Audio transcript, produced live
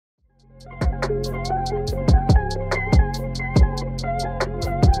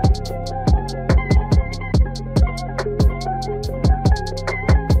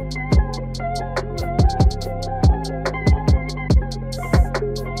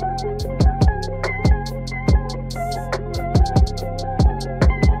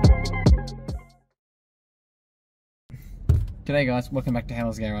G'day guys, welcome back to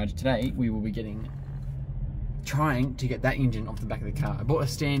Howler's Garage. Today we will be trying to get that engine off the back of the car. I bought a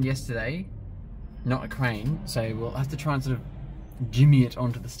stand yesterday, not a crane, so we'll have to try and sort of jimmy it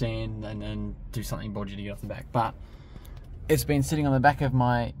onto the stand and then do something bodgy to get off the back. But it's been sitting on the back of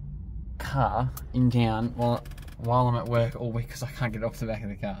my car in town while I'm at work all week because I can't get it off the back of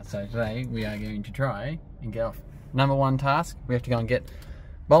the car. So today we are going to try and get off. Number one task, we have to go and get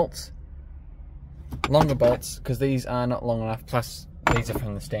bolts. Longer bolts, because these are not long enough, plus these are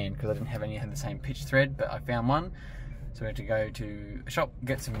from the stand because I didn't have any that had the same pitch thread, but I found one. So we have to go to a shop,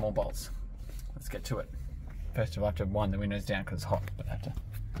 get some more bolts. Let's get to it. First of all I have to wind the windows down because it's hot, but I have to.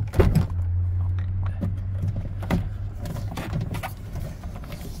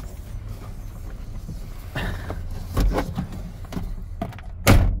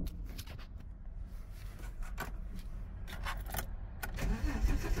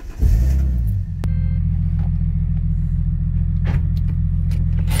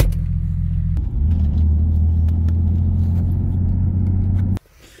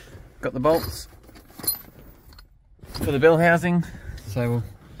 Got the bolts for the bell housing, so we'll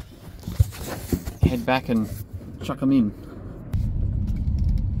head back and chuck them in.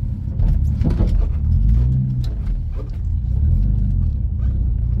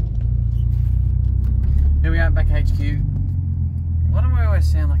 Here we are back at HQ. Why do I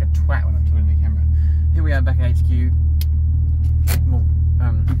always sound like a twat when I'm talking to the camera? Here we are back at HQ. We'll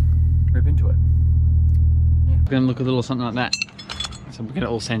rip into it. Yeah. We're going to look a little something like that. So we'll get it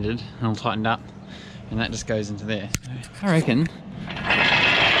all centered and all tightened up, and that just goes into there. So I reckon.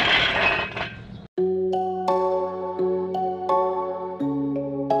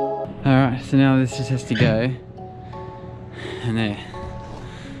 Alright, so now this just has to go. And there.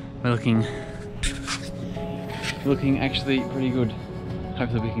 We're looking actually pretty good.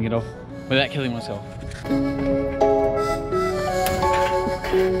 Hopefully we can get off without killing myself.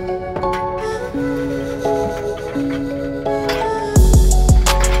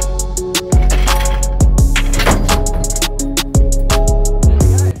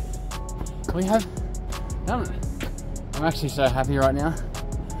 We have done it. I'm actually so happy right now.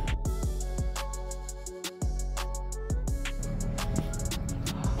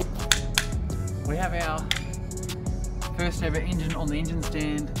 We have our first ever engine on the engine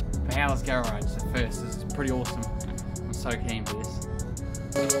stand for Howler's Garage. So first, this is pretty awesome. I'm so keen for this.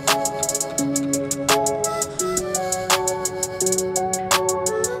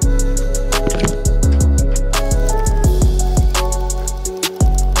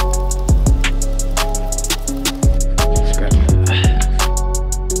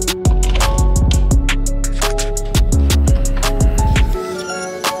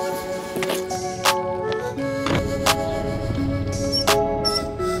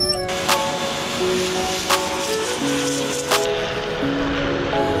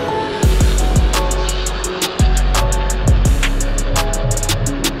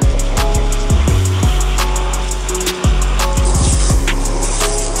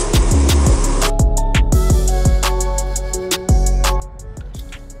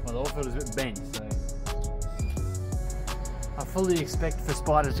 I fully expect for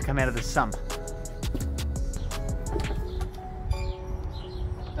spiders to come out of the sump.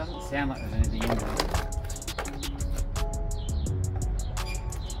 Doesn't sound like there's anything in there.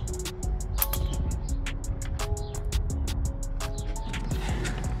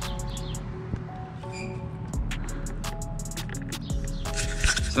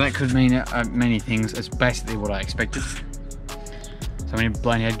 So that could mean many things. It's basically what I expected. So when you're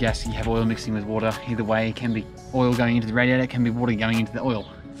blowing out gas, you have oil mixing with water. Either way, it can be oil going into the radiator, it can be water going into the oil.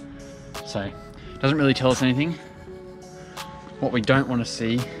 So it doesn't really tell us anything. What we don't want to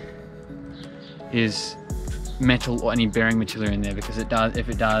see is metal or any bearing material in there, because it does. If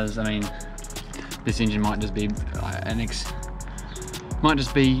it does, I mean, this engine might just be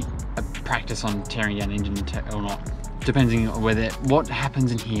a practice on tearing down an engine or not. Depending on whether what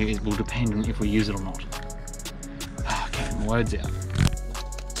happens in here will depend on if we use it or not. Oh, I can't get my words out.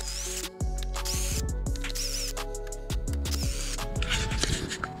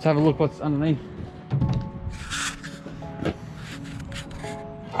 Let's have a look what's underneath.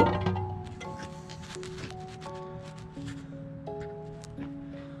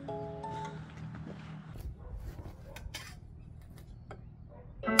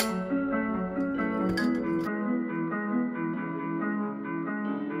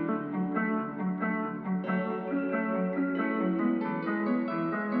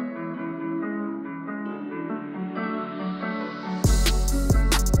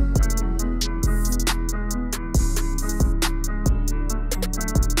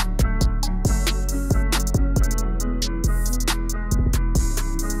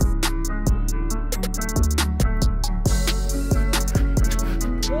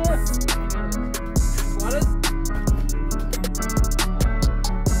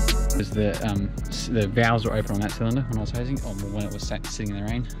 the valves were open on that cylinder when I was hosing, or when it was sitting in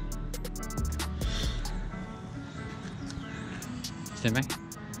the rain. Stand back.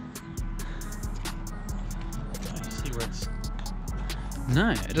 See where it's...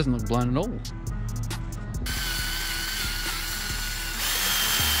 No, it doesn't look blown at all.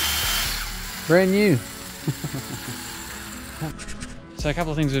 Brand new. So a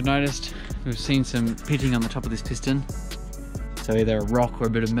couple of things we've noticed. We've seen some pitting on the top of this piston. So either a rock or a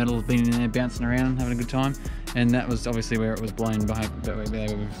bit of metal has been in there bouncing around, having a good time. And that was obviously where it was blown by, but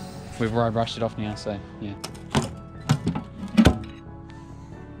we've brushed it off now, so yeah.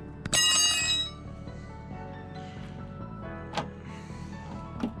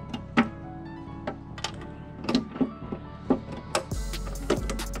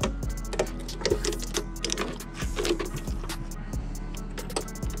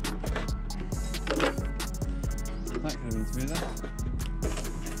 That could have been smoother.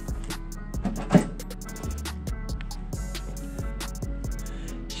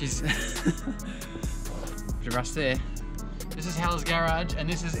 She's bit of rust there. This is Hal's garage, and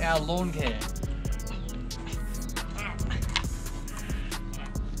this is our lawn care.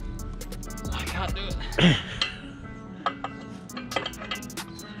 I can't do it.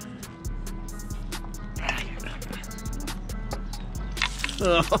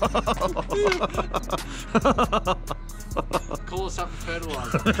 Call us up for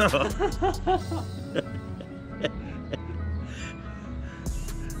fertilizer.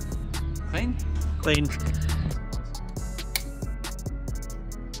 Clean? Clean.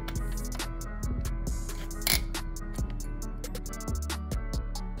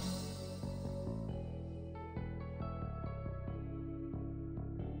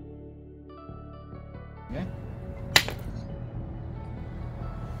 Yeah.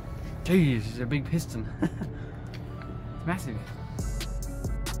 Jeez, it's a big piston. It's massive. It's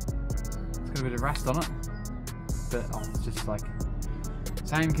got a bit of rust on it, but oh, it's just like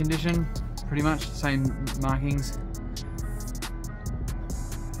same condition, pretty much same markings.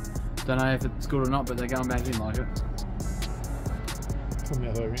 Don't know if it's good or not, but they're going back in like it. From the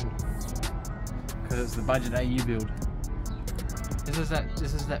other way around. Because it's the budget AU build. This is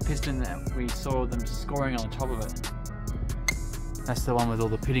that piston that we saw them scoring on the top of it. That's the one with all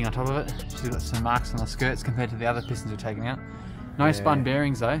the pitting on top of it. She's got some marks on the skirts compared to the other pistons we're taking out. No Yeah. spun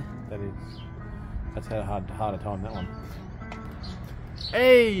bearings though. That's had a harder time, that one.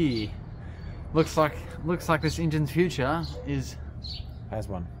 Hey! Looks like this engine's future Has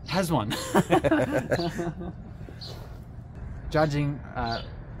one. has one. Judging, I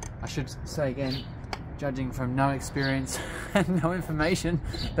should say again, judging from no experience and no information,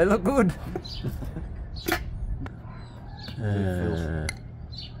 they look good.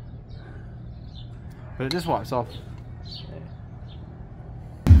 But it just wipes off.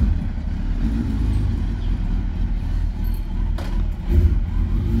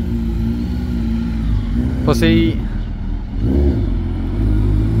 Pussy.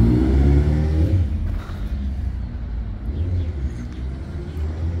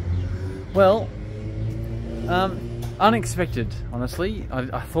 Well, unexpected, honestly.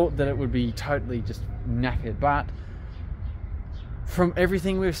 I thought that it would be totally just knackered, but from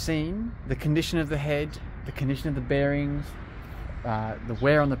everything we've seen, the condition of the head, the condition of the bearings, the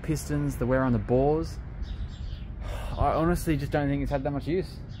wear on the pistons, the wear on the bores, I honestly just don't think it's had that much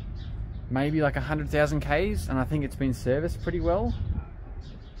use. Maybe like 100,000 Ks, and I think it's been serviced pretty well.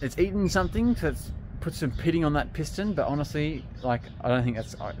 It's eaten something, so it's put some pitting on that piston, but honestly, like, I don't think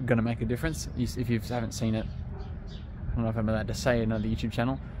that's going to make a difference. If you haven't seen it, I don't know if I'm allowed to say it on the YouTube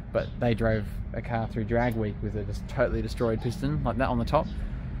channel, but they drove a car through drag week with a just totally destroyed piston like that on the top.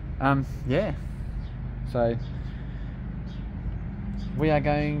 Yeah, so we are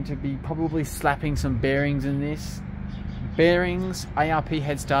going to be probably slapping some bearings in this. Bearings, ARP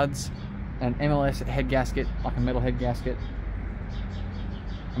head studs, an MLS head gasket, like a metal head gasket.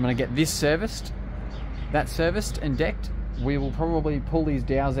 I'm going to get this serviced, that serviced and decked. We will probably pull these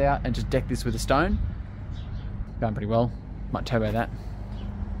dowels out and just deck this with a stone. Going pretty well. Might turbo that.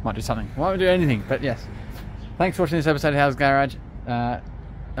 Might do something. Won't do anything, but yes. Thanks for watching this episode of Hal's Garage.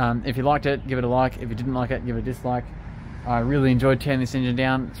 If you liked it, give it a like. If you didn't like it, give it a dislike. I really enjoyed tearing this engine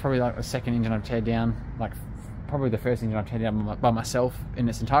down. It's probably like the second engine I've teared down. Like, probably the first engine I've teared down by myself in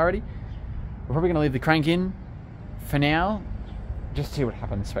its entirety. We're probably going to leave the crank in for now. Just see what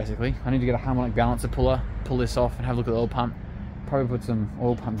happens, basically. I need to get a harmonic balancer puller, pull this off and have a look at the oil pump. Probably put some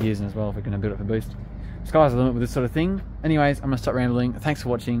oil pump gears in as well if we're going to build up a boost. Sky's the limit with this sort of thing. Anyways, I'm going to stop rambling. Thanks for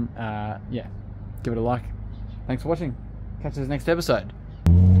watching. Yeah, give it a like. Thanks for watching. Catch you in the next episode.